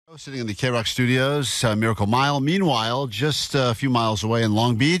Sitting in the KROQ studios, Miracle Mile. Meanwhile, just a few miles away in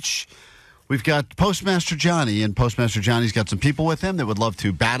Long Beach, we've got Postmaster Johnny, and Postmaster Johnny's got some people with him that would love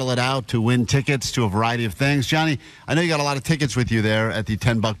to battle it out to win tickets to a variety of things. Johnny, I know you got a lot of tickets with you there at the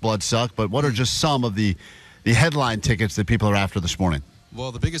 $10 Blood Suck, but what are just some of the headline tickets that people are after this morning?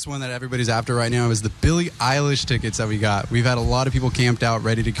 Well, the biggest one that everybody's after right now is the Billie Eilish tickets that we got. We've had a lot of people camped out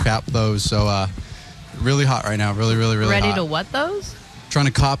ready to cap those, so really hot right now. Really hot. Ready to what those? Trying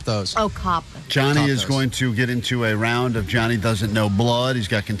to cop those. Oh, cop them. Johnny is going to get into a round of Johnny Doesn't Know Blood. He's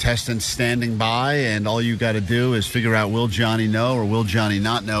got contestants standing by, and all you got to do is figure out will Johnny know or will Johnny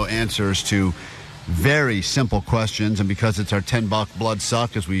not know answers to very simple questions. And because it's our $10 Blood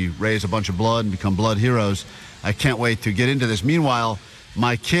Suck, as we raise a bunch of blood and become blood heroes, I can't wait to get into this. Meanwhile,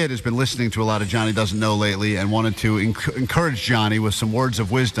 my kid has been listening to a lot of Johnny Doesn't Know lately and wanted to encourage Johnny with some words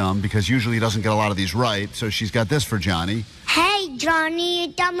of wisdom because usually he doesn't get a lot of these right. So she's got this for Johnny. Hey, Johnny,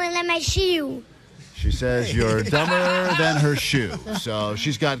 you're dumber than my shoe. She says you're dumber than her shoe. So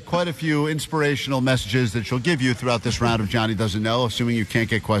she's got quite a few inspirational messages that she'll give you throughout this round of Johnny Doesn't Know, assuming you can't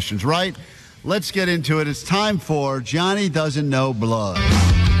get questions right. Let's get into it. It's time for Johnny Doesn't Know Blood.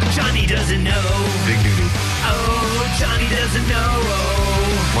 Johnny doesn't know. Big duty. Oh, Johnny doesn't know.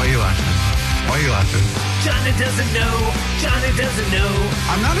 Why are you laughing? Johnny doesn't know. Johnny doesn't know.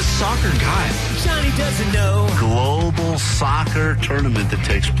 I'm not a soccer guy. Johnny doesn't know. Global soccer tournament that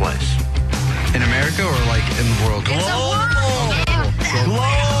takes place. In America or like in the world? Global!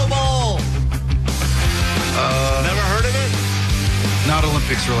 Never heard of it? Not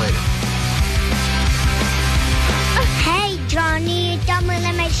Olympics related. Hey, Johnny, you're dumber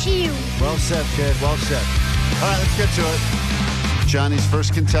than my shoe. Well said, kid. Well said. All right, let's get to it. Johnny's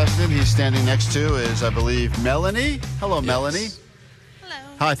first contestant he's standing next to is, I believe, Melanie. Hello, yes. Melanie. Hello.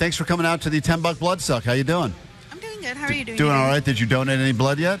 Hi, thanks for coming out to the $10 Blood Suck. How you doing? I'm doing good. How are you doing? Doing all right. Did you donate any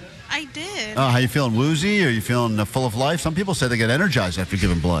blood yet? I did. Oh, how you feeling? Woozy? Are you feeling full of life? Some people say they get energized after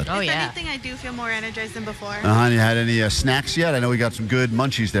giving blood. If anything, I do feel more energized than before. And you had any snacks yet? I know we got some good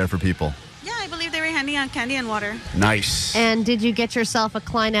munchies there for people. Yeah, I believe they were handing out candy and water. Nice. And did you get yourself a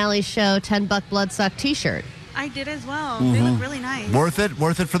Klein Alley Show $10 Blood Suck t-shirt? I did as well. They look really nice. Worth it?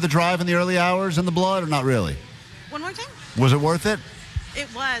 Worth it for the drive in the early hours and the blood, or not really? One more time? Was it worth it? It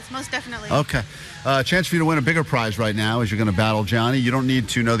was, most definitely. Okay. Chance for you to win a bigger prize right now as you're going to battle Johnny. You don't need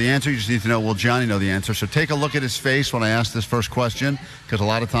to know the answer. You just need to know, will Johnny know the answer? So take a look at his face when I ask this first question, because a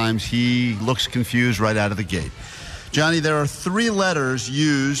lot of times he looks confused right out of the gate. Johnny, there are 3 letters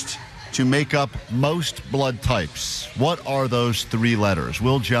used to make up most blood types. What are those 3 letters?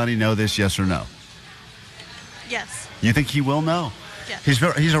 Will Johnny know this, yes or no? Yes. You think he will know? Yes.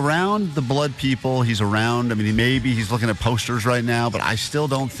 He's around the blood people. He's around, he's looking at posters right now, but I still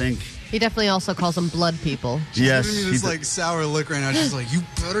don't think. He definitely also calls them blood people. Yes. She's giving me this sour look right now. She's like, you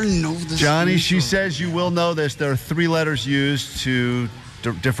better know this. Johnny, she says you will know this. There are 3 letters used to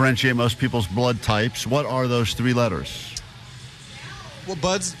differentiate most people's blood types. What are those 3 letters? Well,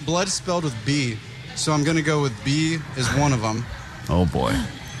 blood's spelled with B, so I'm going to go with B as one of them. Oh, boy.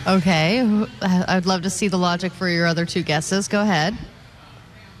 Okay. I'd love to see the logic for your other 2 guesses. Go ahead.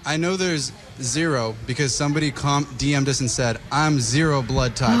 I know there's 0 because somebody DM'd us and said, I'm 0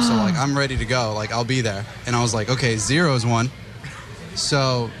 blood type, so I'm ready to go. I'll be there. And I was like, okay, 0 is 1.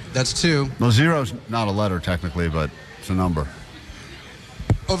 So that's 2. Well, 0's not a letter technically, but it's a number.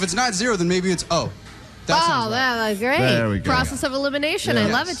 Oh, if it's not 0, then maybe it's O. That's great. There we go. Process of elimination. Yeah.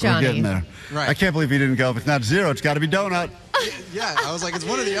 I love it, Johnny. We're getting there. Right. I can't believe he didn't go. If it's not 0, it's got to be donut. Yeah, I was like, it's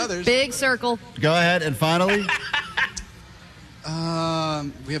one of the others. Big circle. Go ahead. And finally?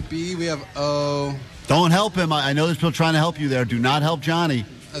 We have B, we have O. Don't help him. I know there's people trying to help you there. Do not help Johnny.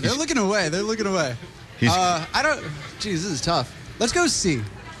 They're looking away. I don't. Geez, this is tough. Let's go C.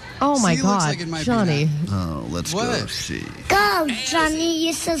 Oh, my C God. looks like it might Johnny. be that. Oh, let's go C. Go, Johnny,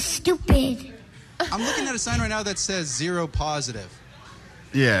 you're so stupid. I'm looking at a sign right now that says 0 positive.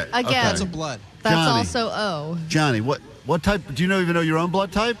 Yeah. Again. Okay. That's a blood. That's Johnny. also O. Johnny, what type? Do you even know your own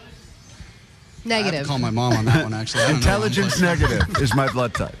blood type? I have Negative. to call my mom on that one, actually. I don't know Intelligence negative is my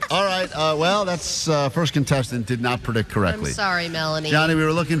blood type. All right. Well, that's first contestant did not predict correctly. I'm sorry, Melanie. Johnny, we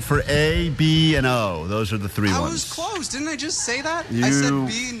were looking for A, B, and O. Those are the 3 I ones. was close. Didn't I just say that? I said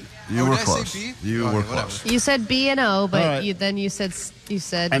B. You were did close. I say B? You Okay, were whatever. close. You said B and O, but All right. then you said.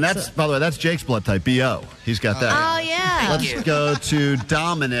 And that's, by the way, that's Jake's blood type, BO. He's got that. Oh, yeah. Let's go to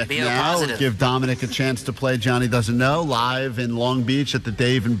Dominic BO now. positive. Give Dominic a chance to play Johnny Doesn't Know live in Long Beach at the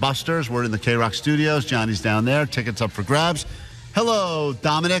Dave & Buster's. We're in the KROQ studios. Johnny's down there. Tickets up for grabs. Hello,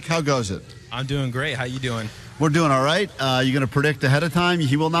 Dominic. How goes it? I'm doing great. How you doing? We're doing all right. You going to predict ahead of time?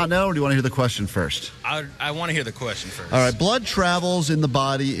 He will not know, or do you want to hear the question first? I want to hear the question first. All right. Blood travels in the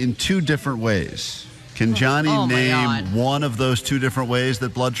body in two different ways. Can Johnny Oh, my name God. one of those two different ways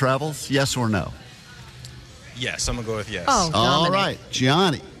that blood travels? Yes or no? Yes, I'm going to go with yes. Oh, All Dominic. right.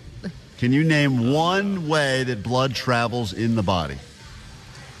 Gianni, can you name one way that blood travels in the body?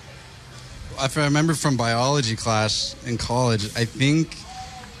 If I remember from biology class in college, I think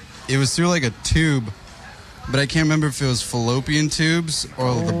it was through like a tube, but I can't remember if it was fallopian tubes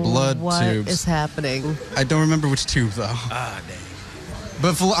or the blood What tubes. is happening? I don't remember which tube though. Ah, dang.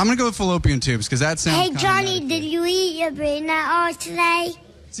 But I'm gonna go with fallopian tubes because that sounds. Hey, kinda Johnny, medical. did you eat your brain at all today?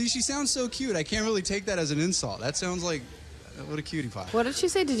 See, she sounds so cute. I can't really take that as an insult. That sounds like what a cutie pie. What did she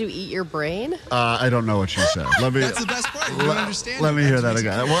say? Did you eat your brain? I don't know what she said. Let me. That's the best part. You don't understand. Let it. me hear That's that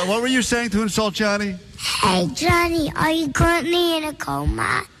what again. What were you saying to insult Johnny? Hey, Johnny, are you currently in a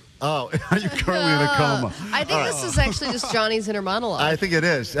coma? Oh, are you currently in a coma? I think this is actually just Johnny's inner monologue. I think it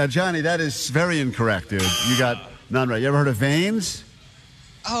is. Johnny, that is very incorrect, dude. You got none right. You ever heard of veins?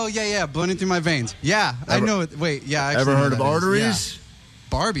 Oh yeah, blowing through my veins. Yeah, I Ever- know it. Wait, yeah. I actually Ever know heard of that is. arteries?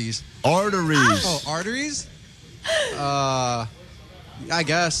 Yeah. Barbies. Arteries. Oh, arteries? I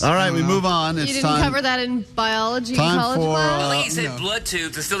guess. All I right, don't we know. move on. you It's didn't time. cover that in biology Time college for, class? I think he said no. blood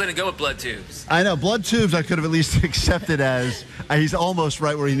tubes. I still didn't go with blood tubes. I know blood tubes. I could have at least accepted as he's almost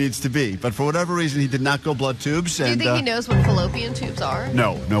right where he needs to be, but for whatever reason, he did not go blood tubes. Do you And think he knows what fallopian tubes are?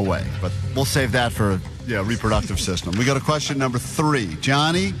 no way. But we'll save that for reproductive system. We go to question number 3.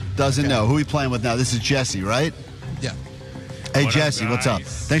 Johnny doesn't know. Who are we playing with now? This is Jesse, right? Yeah. Hey, What up, Jesse, what's up?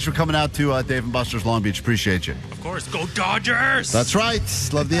 guys? Thanks for coming out to Dave & Buster's Long Beach. Appreciate you. Of course, go Dodgers! That's right.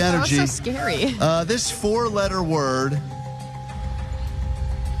 Love the That was energy. so scary. This 4-letter word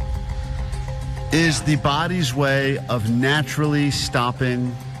is the body's way of naturally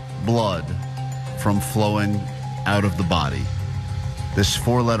stopping blood from flowing out of the body. This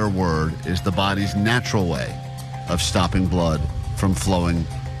 4-letter word is the body's natural way of stopping blood from flowing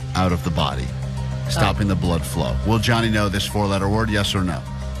out of the body, stopping the blood flow. Will Johnny know this 4-letter word, yes or no?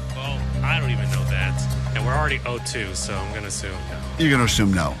 Well, I don't even know that. And we're already 0-2, so I'm going to assume no. You're going to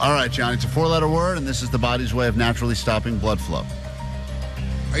assume no. All right, Johnny, it's a 4-letter word, and this is the body's way of naturally stopping blood flow.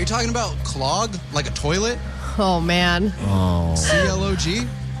 Are you talking about clog, like a toilet? Oh, man. CLOG?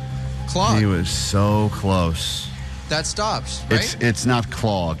 Clog. He was so close. That stops, right? It's not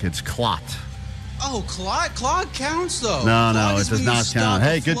clog, it's clot. Oh, clog? Clog counts, though. No, Clog it is does when you not stop count. the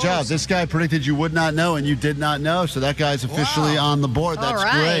Hey, good flow. job. This guy predicted you would not know, and you did not know, so that guy's officially Wow. on the board. All That's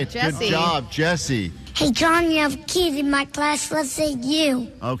right, great. Jesse. Good job, Jesse. Hey, Johnny, I have a kid in my class. Let's say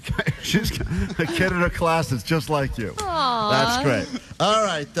you. Okay, she's got a kid in her class that's just like you. That's great. All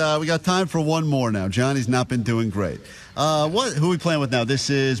right, we got time for one more now. Johnny's not been doing great. Who are we playing with now? This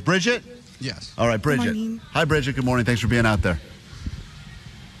is Bridget? Yes. All right, Bridget. morning. Hi, Bridget. Good morning. Thanks for being out there.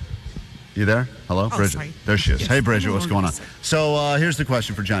 You there? Hello, Bridget. sorry. There she is. Yes. Hey, Bridget, what's going on? Sorry. So here's the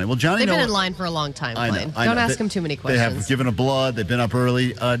question for Johnny. Well, Johnny, They've know been in what- line for a long time, I Klein. know. I Don't know. ask him too many questions. They have given a blood. They've been up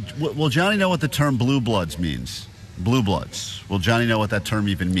early. Will Johnny know what the term blue bloods means? Blue bloods. Will Johnny know what that term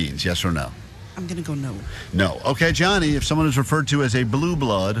even means? Yes or no? I'm going to go no. No. Okay, Johnny, if someone is referred to as a blue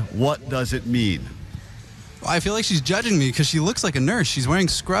blood, what does it mean? Well, I feel like she's judging me because she looks like a nurse. She's wearing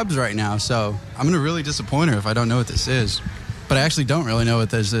scrubs right now, so I'm going to really disappoint her if I don't know what this is. But I actually don't really know what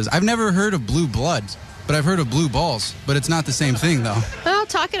this is. I've never heard of blue blood, but I've heard of blue balls. But it's not the same thing, though. Oh,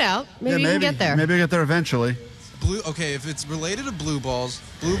 talk it out. Maybe you can get there. Maybe you'll get there eventually. Blue. Okay, if it's related to blue balls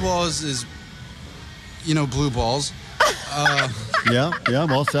is, blue balls. Yeah,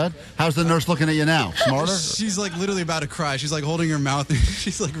 well said. How's the nurse looking at you now? Smarter? She's like literally about to cry. She's like holding her mouth.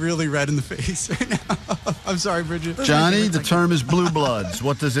 She's like really red in the face right now. I'm sorry, Bridget. Johnny, the term is blue bloods.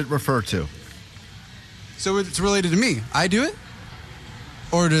 What does it refer to? So it's related to me. I do it?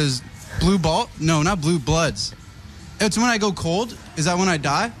 Or does blue ball? No, not blue bloods. It's when I go cold. Is that when I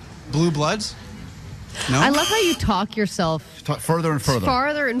die? Blue bloods? No? I love how you talk yourself Talk further and further.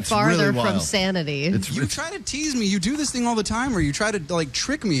 farther and It's farther really from wild. sanity. You try to tease me. You do this thing all the time where you try to like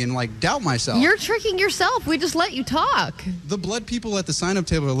trick me and like doubt myself. You're tricking yourself. We just let you talk. The blood people at the sign-up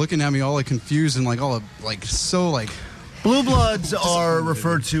table are looking at me all like confused and like all like so like Blue bloods are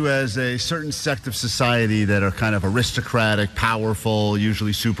referred to as a certain sect of society that are kind of aristocratic, powerful,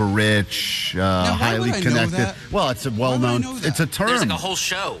 usually super rich, why highly would I know connected. that? Well, it's a Why would I well-known. know that? It's a term. There's like a whole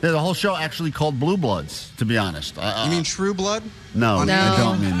show. There's a whole show actually called Blue Bloods. To be honest, you mean True Blood? no, No. I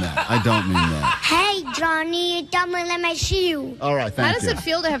don't mean that. I don't mean that. Hey, Johnny, you don't let my shoe. All right, thank How does you. it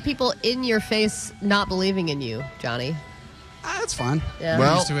feel to have people in your face not believing in you, Johnny? That's fine. Yeah. I'm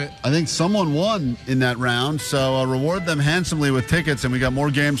Well, used to it. I think someone won in that round, so reward them handsomely with tickets, and we got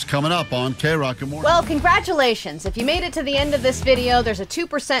more games coming up on KROQ. Good morning. Well, congratulations. If you made it to the end of this video, there's a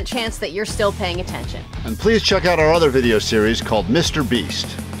 2% chance that you're still paying attention. And please check out our other video series called Mr. Beast.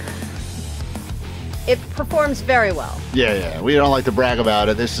 It performs very well. Yeah. We don't like to brag about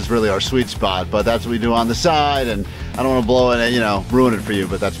it. This is really our sweet spot, but that's what we do on the side, and I don't want to blow it, ruin it for you,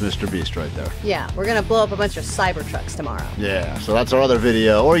 but that's Mr. Beast right there. Yeah, we're going to blow up a bunch of Cybertrucks tomorrow. Yeah, so that's our other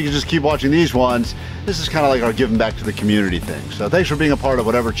video, or you can just keep watching these ones. This is kind of like our giving back to the community thing. So thanks for being a part of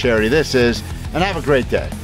whatever charity this is, and have a great day.